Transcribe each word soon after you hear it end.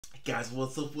Guys,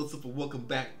 what's up, and welcome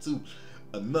back to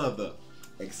another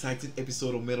exciting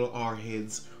episode of Metal Our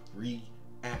Heads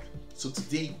React. So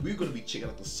today we're going to be checking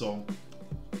out the song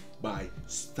by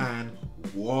Stan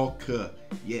Walker.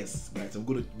 Yes, guys, I'm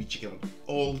going to be checking out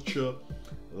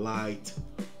Ultralight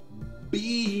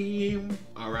Beam.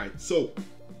 Alright, so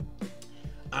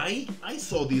I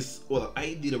saw this, well,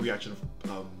 I did a reaction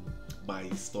by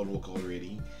Stan Walker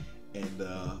already. And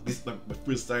this is my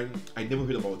first time. I never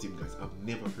heard about him, guys. I've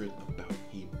never heard about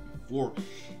him before.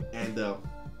 And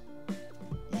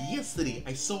yesterday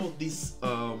I saw this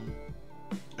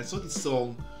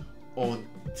song on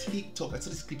TikTok. I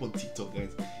saw this clip on TikTok,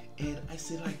 guys, and I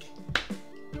said, like,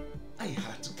 I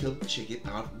had to come check it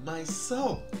out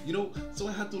myself, you know. So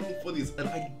I had to look for this, and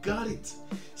I got it.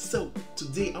 So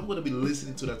today I'm gonna be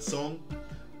listening to that song.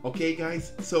 Okay,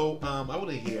 guys, so I want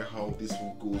to hear how this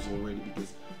one goes already,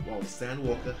 because wow, Stan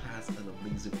Walker has an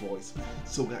amazing voice.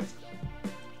 So guys,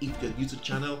 if you're new to the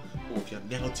channel or if you're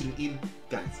now tuning in,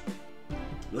 guys,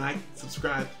 like,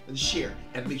 subscribe, and share,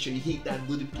 and make sure you hit that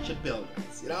notification bell,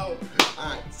 guys, you know.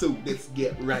 Alright, so let's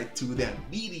get right to that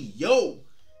video.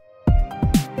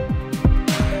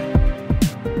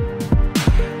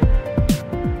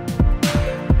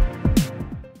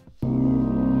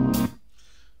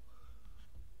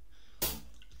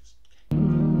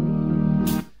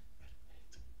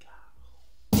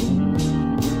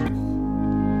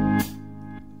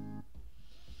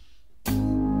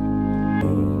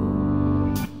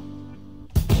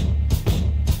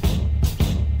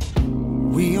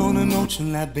 We on an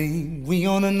ultralight beam, we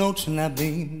on an ultralight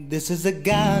beam. This is a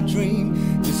God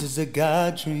dream, this is a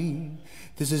God dream.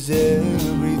 This is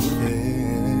everything.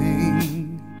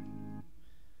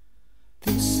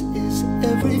 This is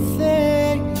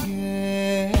everything.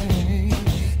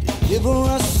 Deliver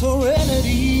us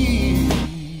serenity,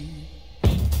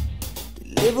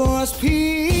 deliver us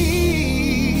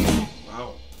peace.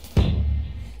 Wow.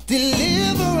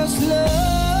 Deliver us love.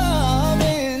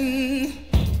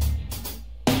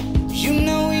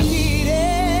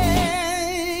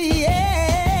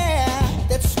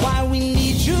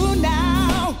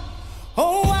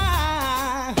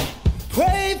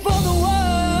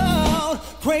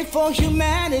 Pray for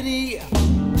humanity.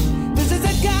 This is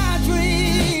a God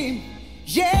dream.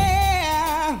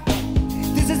 Yeah,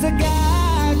 this is a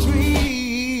God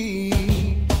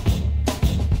dream.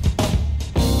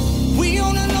 We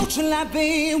on an ultralight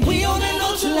beam. We on an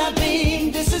ultralight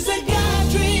beam. This is a God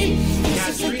dream.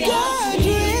 This is a God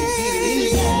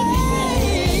dream.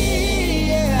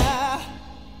 Yeah.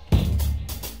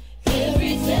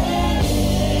 Everything.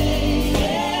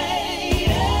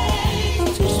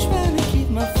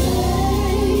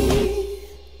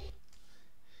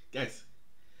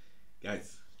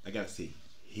 Guys, I gotta say,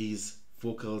 his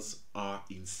vocals are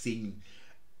insane.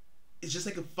 It's just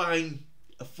like a fine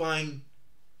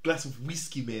glass of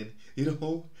whiskey, man, you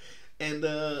know. And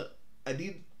I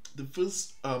did the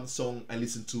first song I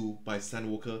listened to by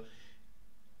Stan Walker.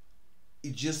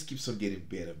 It just keeps on getting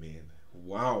better, man.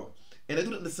 Wow. And I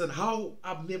don't understand how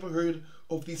I've never heard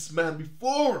of this man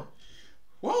before.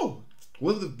 Wow,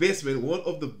 one of the best, man. One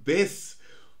of the best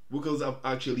vocals I've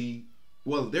actually.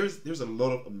 Well, there's a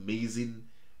lot of amazing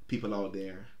people out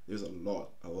there. There's a lot.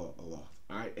 All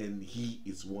right, and he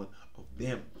is one of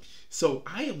them. So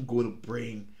I'm gonna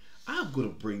bring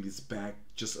this back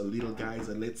just a little, guys,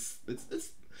 and let's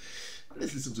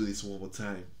listen to this one more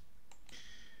time.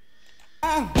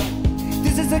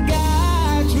 This is a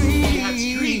God dream. God's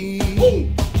dream.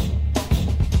 Boom.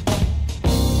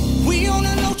 We on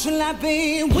an ultralight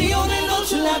beam. We on an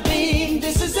ultralight beam.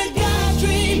 This is a God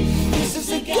dream. This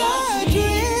is a God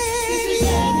dream. This is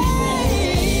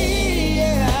everything.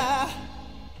 Yeah.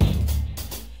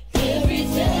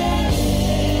 Everything.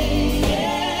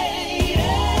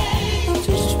 I'm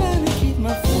just trying to keep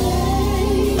my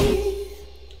faith.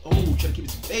 Oh, trying to keep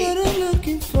his faith. But I'm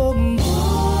looking for more.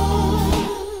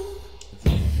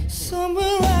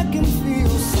 Somewhere I can feel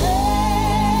safe.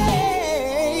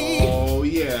 Oh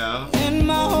yeah. In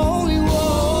my holy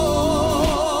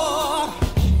war,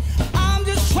 I'm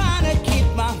just trying to keep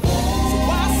my faith. So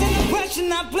why send depression,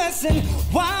 not blessing?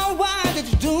 Why did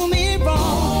you do me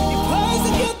wrong? You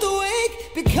persecute the weak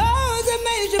because it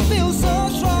made you feel so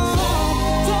strong.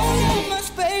 Don't have much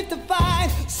faith to fight,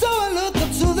 so I look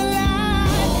up to the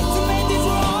light to make these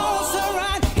wrongs so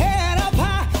right. Head up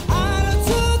high, I look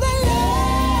to the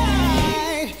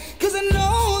light, 'cause I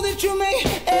know that you make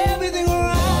everything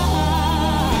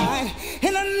right,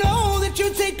 and I know that you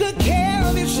take good care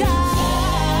of your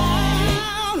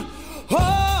child.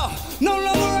 Oh, no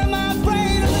longer am I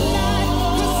afraid of the night,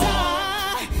 'cause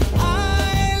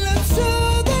I look to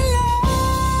the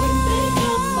light. When they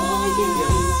come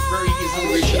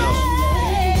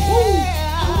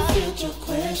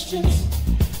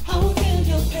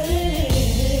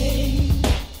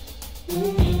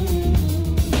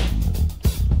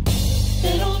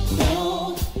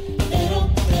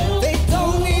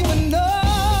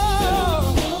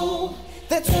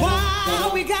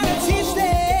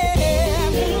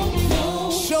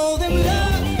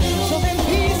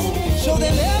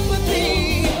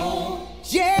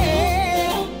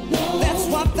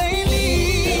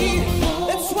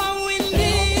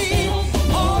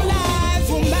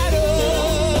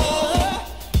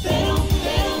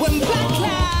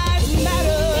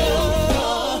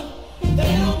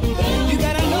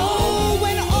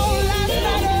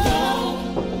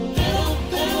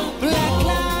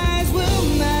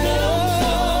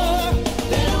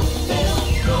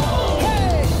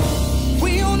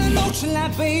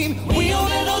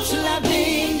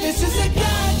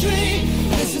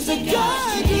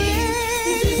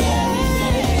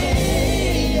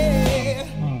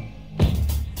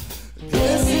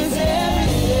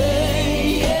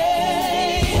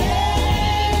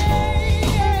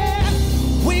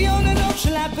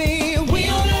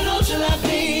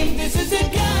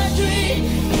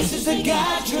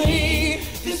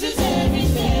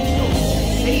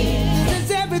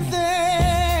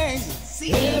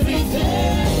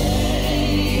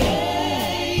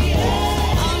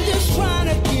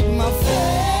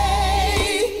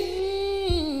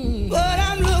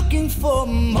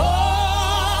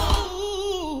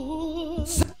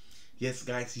Yes,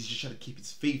 guys, he's just trying to keep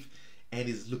his faith and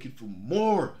is looking for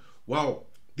more. Wow,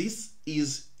 this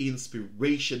is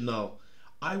inspirational.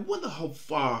 I wonder how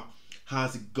far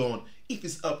has it gone, if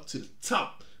it's up to the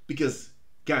top, because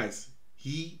guys,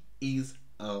 he is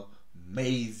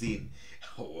amazing.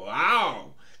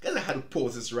 Wow, guys, I had to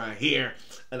pause this right here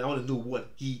and I want to know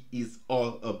what he is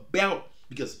all about,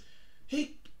 because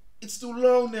hey, it's too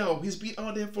long now. He's been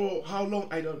out there for how long?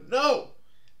 I don't know.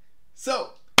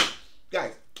 So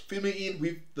guys, fill me in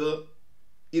with the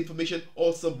information,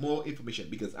 also more information,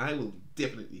 because I will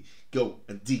definitely go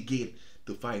and dig in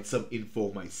to find some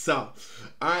info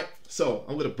myself. Alright, so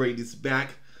I'm gonna bring this back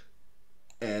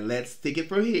and let's take it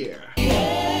from here. I'm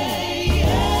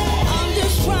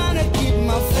just trying to keep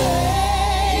my faith.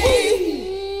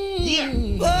 Yeah.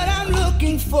 But I'm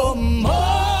looking for more.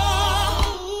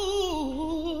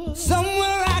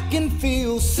 Somewhere I can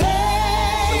feel safe.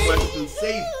 Somewhere I can feel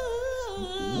safe.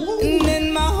 And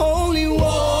in my holy war,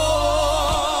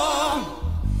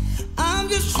 I'm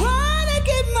just trying to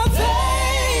keep my faith.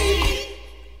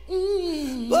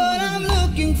 But I'm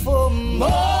looking for more.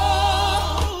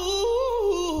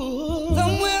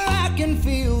 Somewhere I can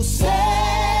feel safe.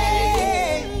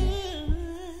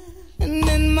 And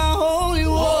in my holy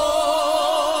war,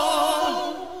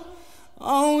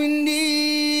 all we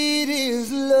need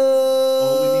is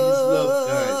love. All we need is love,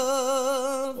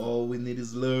 guys. All we need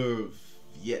is love.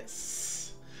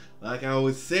 Yes. Like I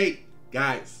always say,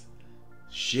 guys,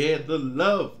 share the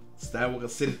love. Skywalker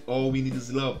said it, all we need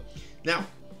is love. Now,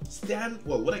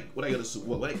 what I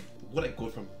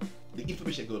got from the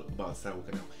information I got about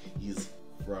Skywalker now is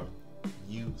from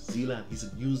New Zealand. He's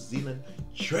a New Zealand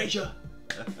treasure.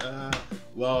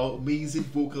 Wow, amazing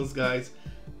vocals, guys.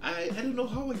 I don't know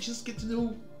how I just get to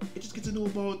know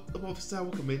about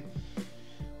Skywalker, man.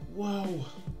 Wow,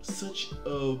 such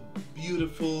a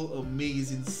beautiful,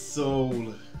 amazing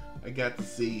soul, I got to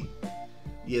say.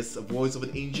 Yes, a voice of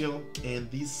an angel, and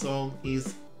this song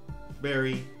is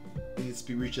very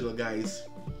inspirational, guys.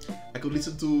 I could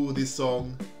listen to this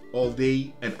song all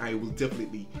day, and I will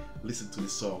definitely listen to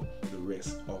this song the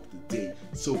rest of the day.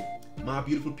 So, my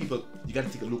beautiful people, you gotta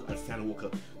take a look at Skywalker.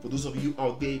 For those of you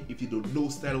out there, if you don't know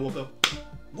Skywalker,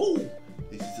 whoa,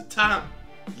 this is the time.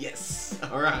 Yes.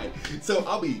 Alright, so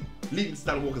I'll be leaving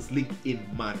Skywalker's link in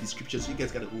my description, so you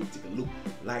guys gotta go take a look,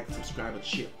 like, subscribe, and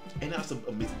share, and have some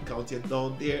amazing content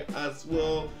down there as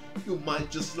well. You might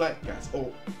just like, guys.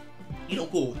 Oh, you know,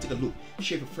 go take a look,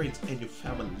 share with friends and your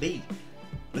family.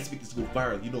 Let's make this go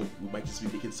viral. You know, we might just be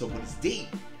making someone's day.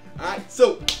 Alright,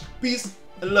 so peace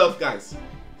and love, guys.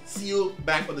 See you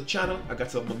back on the channel. I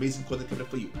got some amazing content coming up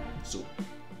for you, so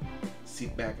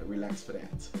sit back and relax for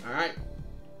that. Alright,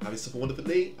 have yourself a wonderful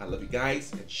day. I love you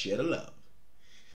guys, and share the love.